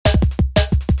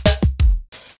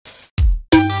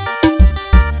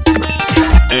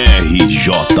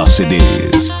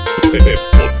RJCDs.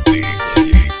 Potência.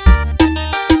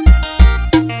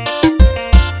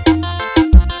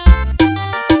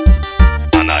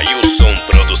 Anailson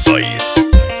Produções.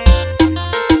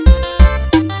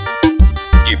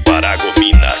 De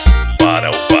Paragominas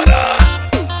para o Pará.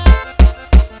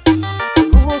 A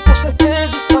lua com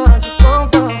certeza está de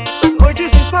prova. Das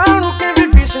noites em claro que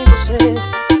vivi sem você.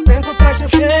 Vento traz seu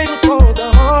cheiro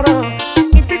toda hora.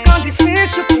 Assim fica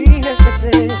difícil te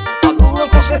esquecer. A lua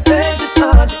com certeza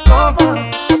está de prova.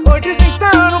 Das noites em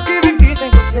claro que vivi sem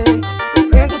você. O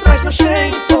vento traz seu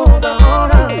cheiro toda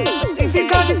hora. Assim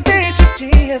fica difícil te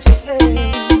esquecer.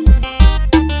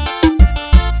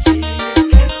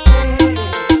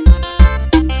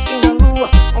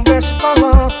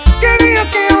 Queria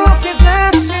que ela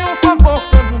fizesse um favor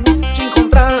pra mim, te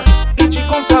encontrar e te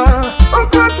contar o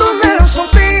quanto eu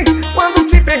sofri quando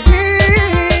te perdi.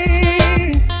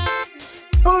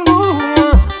 Oh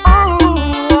lua,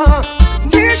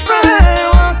 diz pra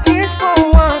ela que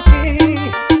estou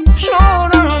aqui,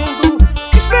 chorando,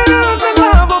 esperando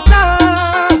ela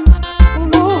voltar.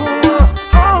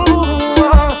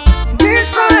 Lua, diz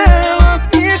pra ela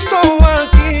que estou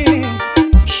aqui,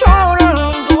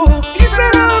 chorando,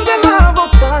 esperando ela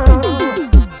voltar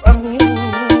pra mim.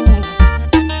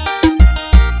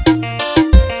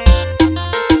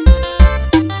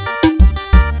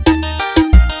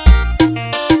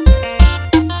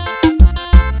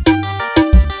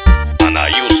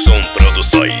 Anailson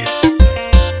Produções.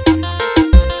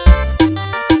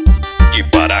 De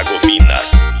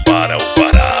Paragominas para o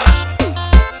Pará.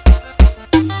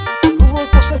 A lua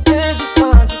com certeza está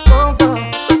de prova.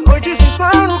 Das noites em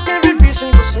claro que vivi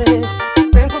sem você.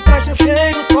 Vento traz seu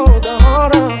cheiro toda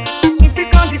hora. Assim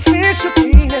fica difícil te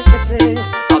esquecer.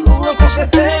 A lua com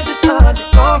certeza está de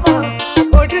prova. Das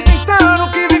noites em claro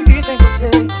que vivi sem você.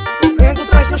 O vento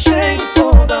traz seu cheiro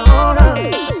toda hora.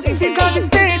 Assim fica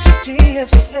difícil te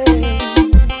esquecer.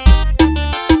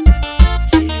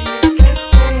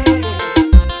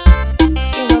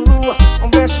 Se a lua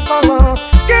soubesse falar,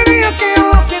 queria que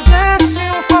ela fizesse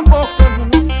um favor pra mim,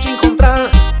 te encontrar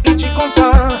e te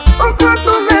contar o quanto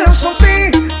eu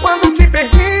sofri quando te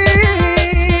perdi.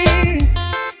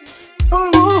 Oh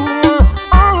lua,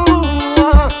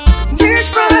 diz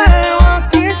pra ela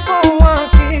que estou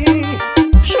aqui,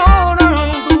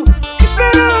 chorando,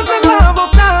 esperando ela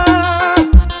voltar.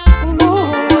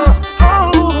 Lua,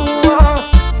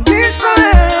 diz pra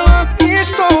ela que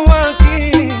estou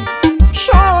aqui,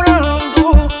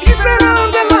 chorando,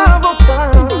 esperando ela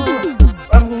voltar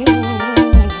pra mim.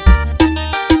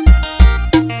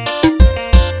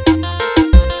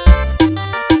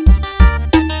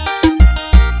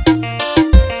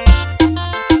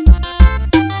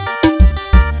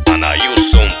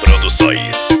 Anailson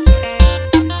Produções.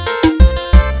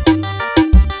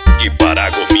 De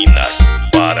Paragominas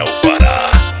para o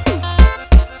Pará.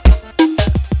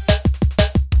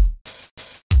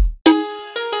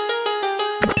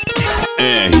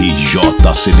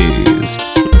 RJCDs.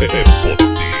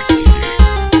 Potência.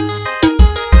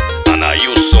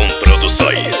 Anailson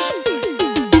Produções.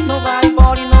 Não vai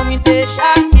embora e não me deixa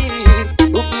aqui.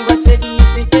 O que vai ser de mim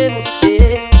sem ter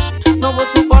você? Não vou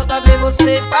suportar ver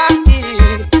você partir.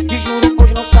 Te juro,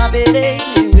 pois não saberei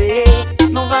viver.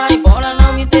 Não vai embora,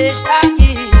 não me deixa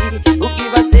aqui. O que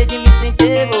vai ser de mim sem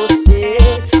ter você?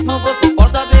 Não vou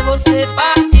suportar ver você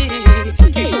partir.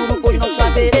 Te juro, pois não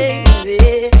saberei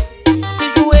viver. De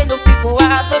joelho eu fico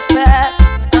a teus pés.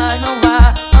 Ai, não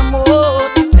vá, amor,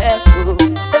 te peço.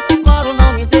 Eu te imploro,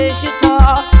 não me deixe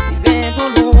só, vivendo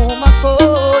numa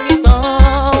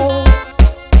solidão.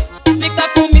 Fica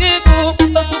comigo,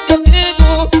 ouça o que eu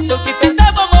digo. Se eu te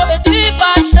perder, vou morrer de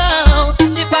paixão.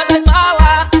 Te faz as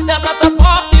malas, me abraça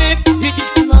forte e diz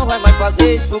que não vai mais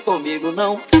fazer isso comigo,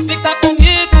 não. Fica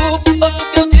comigo, ouça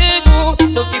o que eu digo.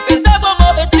 Se eu te perder, vou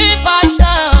morrer de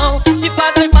paixão. Te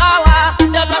faz as malas,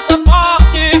 me abraça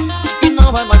forte, diz que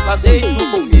não vai mais fazer isso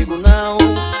comigo, não.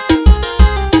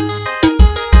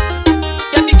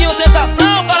 Que amiguinho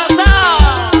sensação, coração.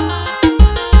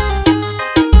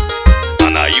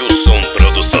 Anailson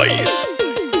Produções.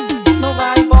 Não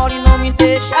vai embora e não me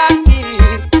deixa aqui.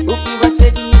 O que vai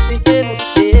ser de mim sem ter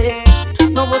você?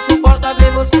 Não vou suportar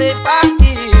ver você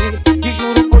partir. Te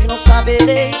juro, pois não saberei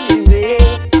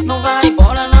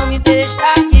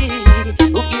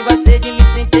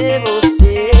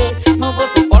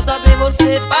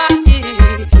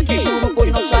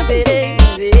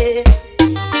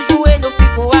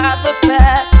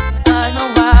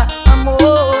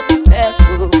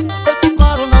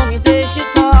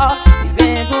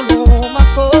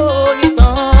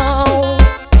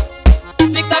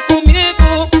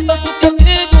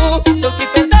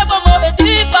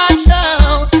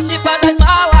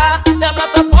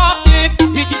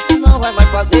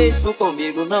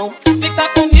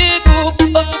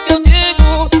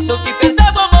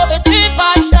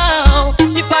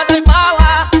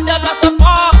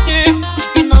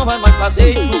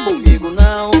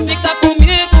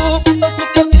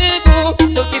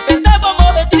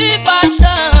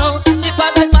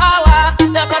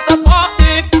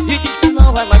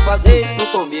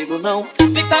não.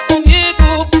 Fica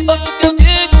comigo, ouça o que eu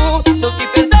digo. Se eu te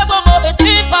perder vou morrer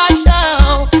de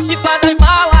paixão. Me faz as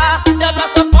malas, me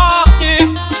abraça forte.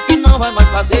 Diz que não vai mais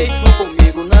fazer isso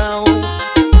comigo não.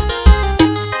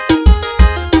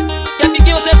 Que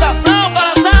amiguinho sensação,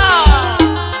 coração.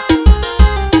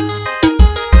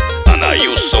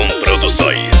 Anailson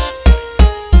Produções.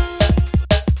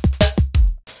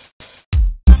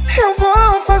 Eu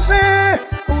vou fazer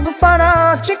tudo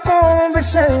para te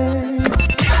convencer.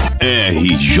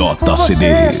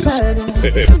 RJCDs.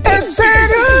 É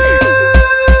sério.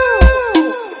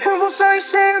 Eu vou sair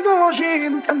cedo hoje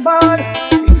no trabalho,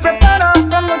 me preparar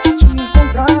pra noite te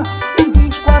encontrar. Tem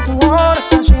 24 horas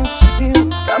que a gente se viu,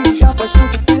 pra mim já faz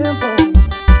muito tempo.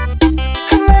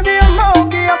 Leve amor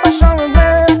que a paixão é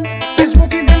meu, mesmo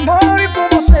que demore por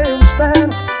você eu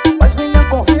espero. Mas venha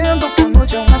correndo que a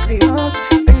noite é uma criança,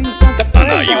 tem tanta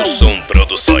pressa. Anailson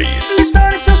Produções.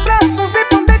 Estar em seus braços e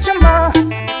poder te amar,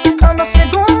 cada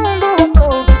segundo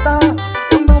aproveitar.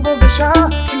 Eu não vou deixar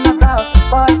que nada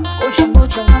atrapalhe, hoje a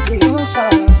noite é uma criança.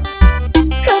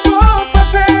 Eu vou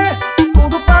fazer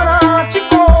tudo para te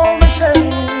convencer.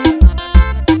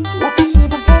 O que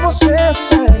sinto por você é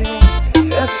sério,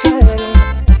 é sério,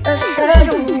 é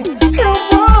sério. Eu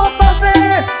vou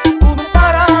fazer tudo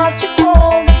para te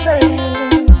convencer.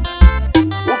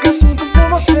 O que eu sinto por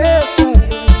você é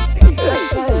sério, é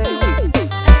sério,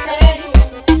 é sério.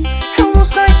 Eu vou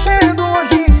sair cedo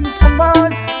hoje no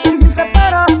trabalho e me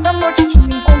preparar pra noite te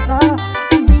encontrar.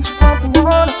 Tem 24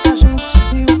 horas que a gente se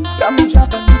viu, pra mim já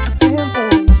faz muito tempo.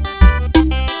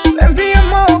 Leve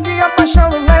amor que a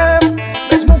paixão eu levo,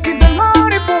 mesmo que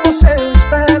demore por você eu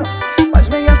espero. Mas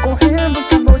venha correndo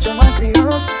que a noite é uma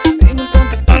criança, tenho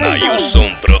tanta pressa.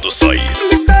 Anailson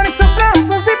Produções. Estar em seus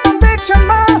braços e poder te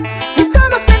amar, e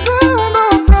cada segundo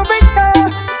aproveitar.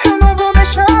 Eu não vou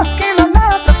deixar que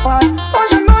nada atrapalhe,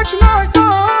 hoje à noite nós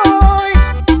dois.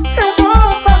 Eu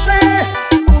vou fazer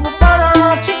tudo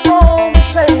para te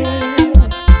convencer.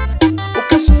 O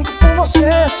que eu sinto por você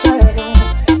é sério,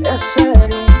 é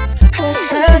sério, é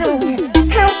sério.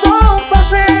 Eu vou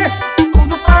fazer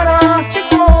tudo para te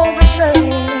convencer.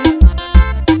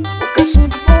 O que eu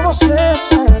sinto por você é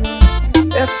sério,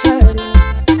 é sério,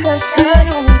 é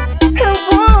sério. Eu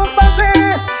vou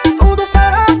fazer tudo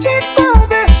para te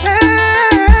convencer.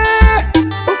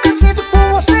 O que eu sinto por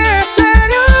você é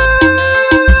sério.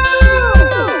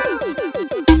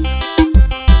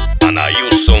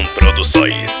 Anailson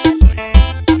Produções.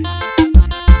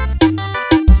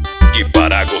 De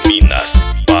Paragominas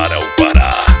para o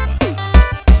Pará.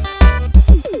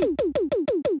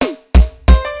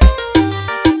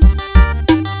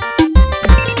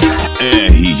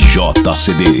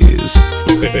 RJCDs.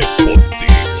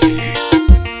 Potência.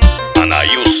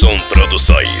 Anailson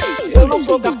Produções. Eu não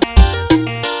sou capaz.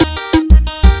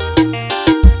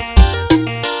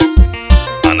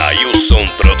 Anailson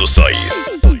Produções.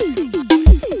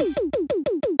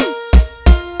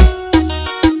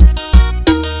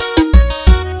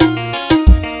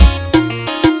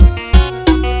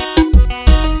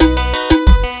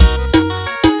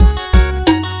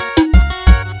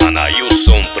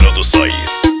 Anailson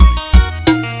Produções.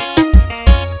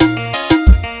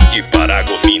 De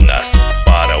Paragominas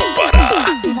para o Pará.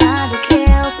 Nada que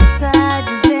eu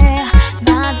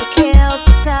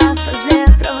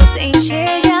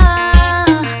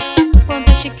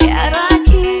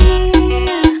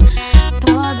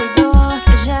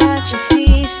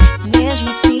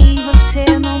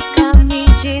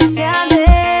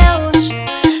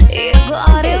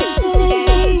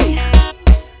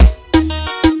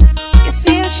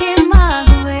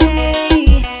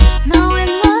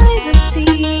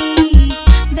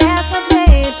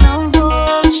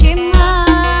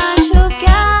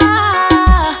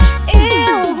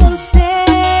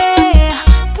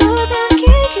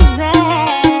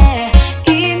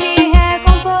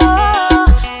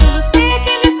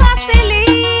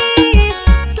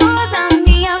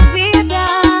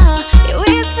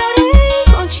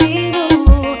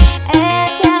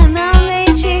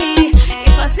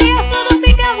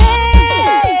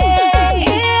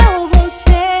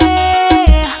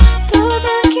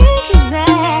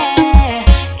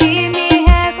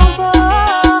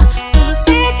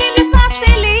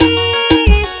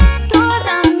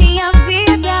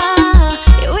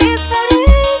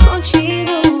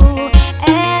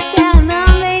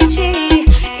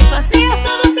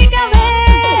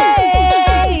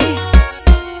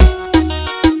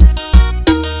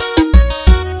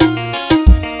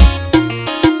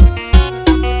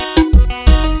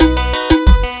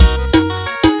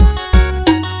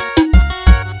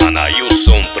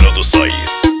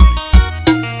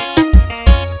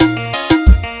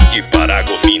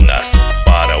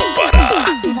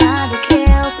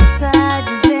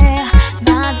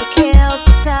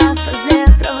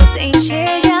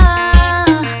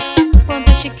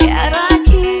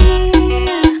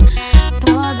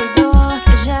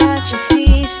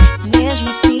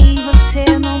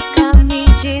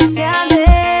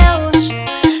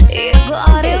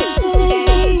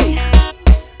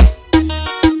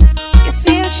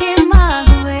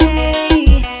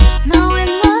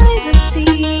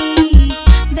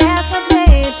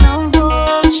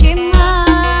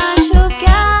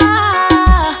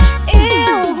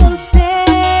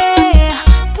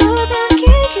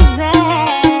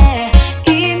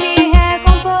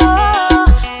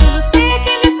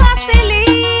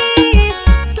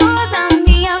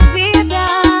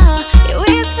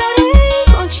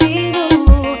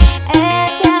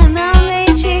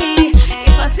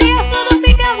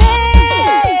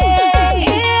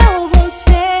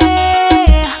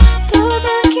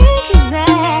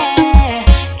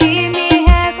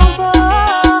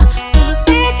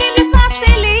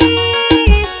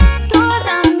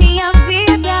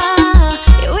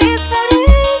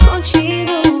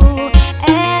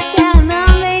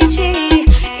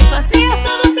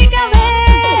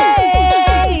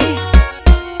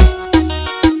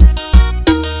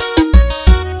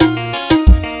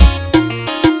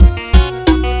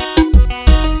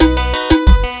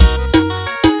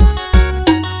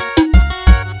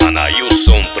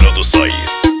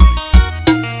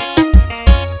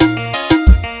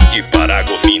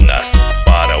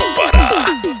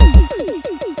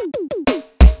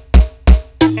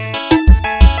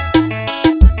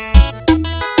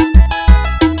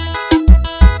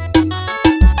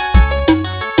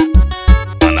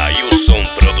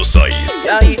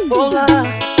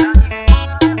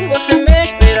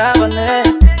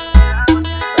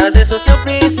seu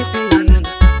príncipe,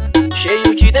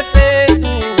 cheio de defeito.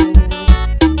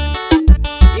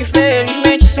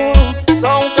 Infelizmente sou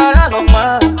só um cara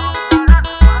normal,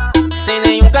 sem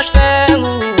nenhum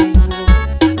castelo,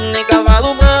 nem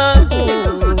cavalo branco.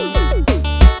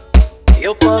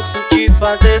 Eu posso te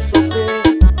fazer sofrer,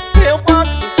 eu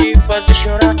posso te fazer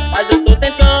chorar, mas eu tô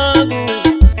tentando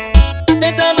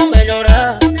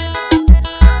melhorar.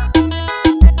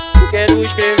 Quero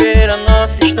escrever a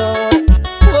nossa história.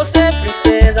 Você,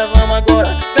 princesa, vamos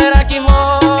agora. Será que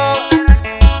rola?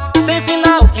 Sem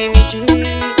final que me diz,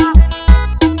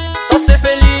 só ser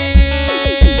feliz.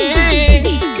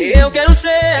 Eu quero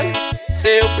ser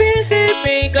seu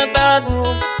príncipe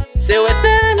encantado, seu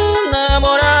eterno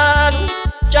namorado,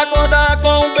 te acordar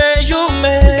com um beijo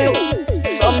meu,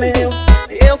 só meu.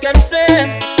 Eu quero ser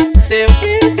seu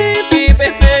príncipe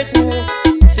perfeito.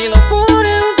 Se não for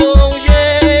eu dou um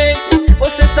jeito,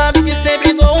 você sabe que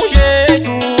sempre dou um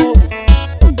jeito.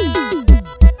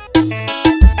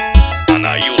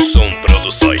 Anailson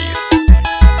Produções,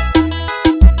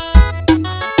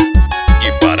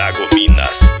 de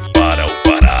Paragominas para o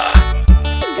Pará.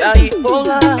 E aí,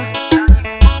 olá,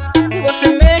 você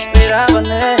me esperava,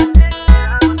 né?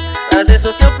 Prazer,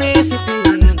 sou seu príncipe,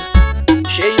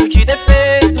 cheio de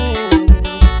defeito.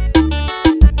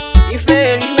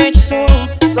 Infelizmente sou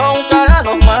só um cara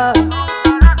normal,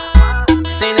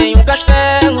 sem nenhum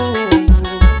castelo,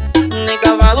 nem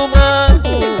cavalo branco.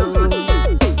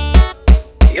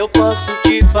 Eu posso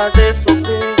te fazer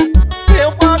sofrer,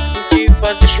 eu posso te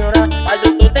fazer chorar, mas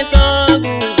eu tô tentando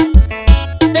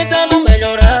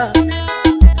melhorar.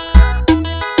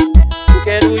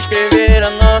 Quero escrever a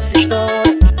nossa história.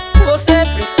 Você,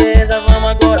 princesa,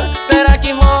 vamos agora. Será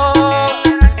que rola?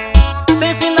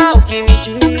 Sem final que me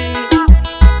diz,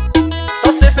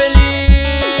 só ser feliz.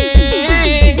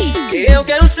 Eu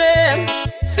quero ser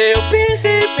seu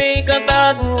príncipe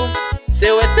encantado,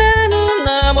 seu eterno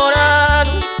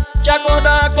namorado, te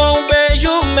acordar com um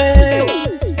beijo meu,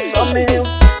 só meu.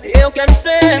 Eu quero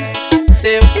ser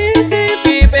seu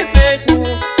príncipe perfeito.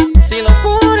 Se não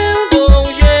for eu dou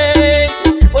um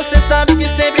jeito, você sabe que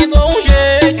sempre dou um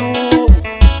jeito.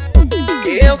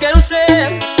 Eu quero ser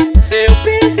seu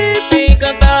príncipe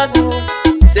encantado,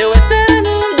 seu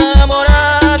eterno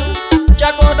namorado, te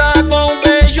acordar com um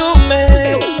beijo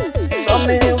meu, só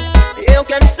meu. Eu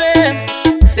quero ser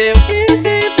seu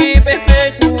príncipe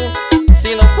perfeito.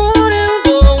 Se não for eu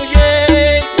dou um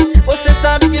jeito, você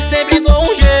sabe que sempre dou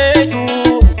um jeito.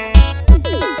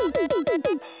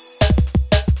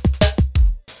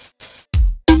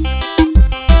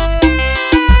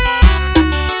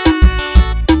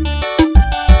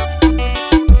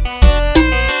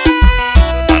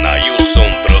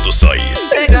 Anailson Produções.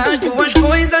 Pega as tuas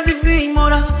coisas e vem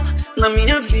morar na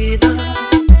minha vida.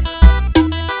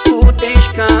 Tu tens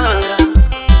cara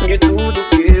de tudo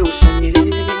que eu sonhei.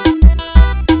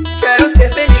 Quero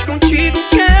ser feliz contigo,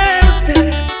 quero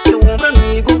ser teu ombro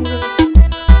amigo.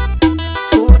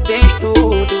 Tu tens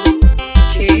tudo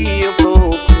que eu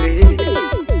procurei.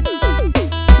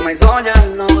 Mas olha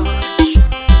nós,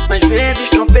 às vezes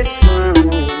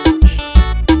tropeçamos,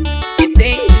 e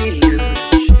tem dias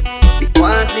que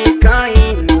quase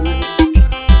caímos.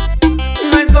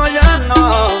 Mas olha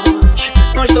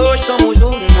nós dois somos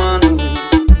humanos.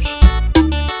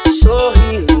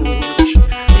 Sorrimos,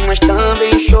 mas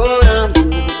também choramos.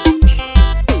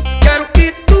 Quero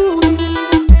que tudo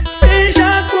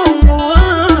seja como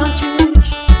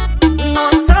antes,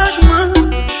 nossas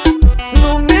mãos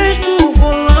no mesmo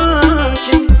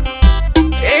volante,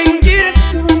 em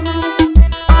direção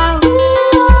à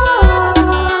lua,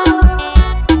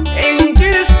 em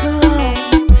direção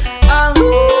à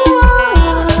lua.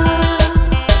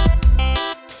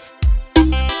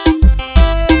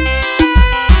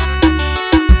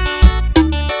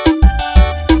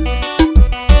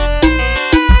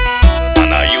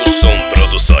 Anailson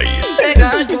Produções. Pega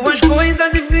as tuas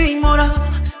coisas e vem morar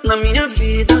na minha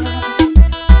vida.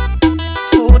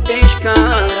 Tu tens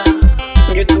cara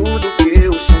de tudo que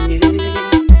eu sonhei.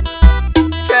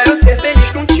 Quero ser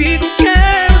feliz contigo,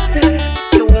 quero ser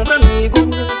teu ombro amigo.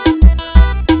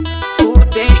 Tu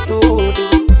tens tudo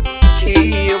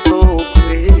que eu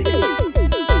procurei.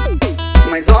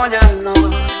 Mas olha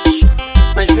nós,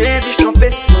 às vezes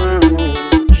tropeçamos,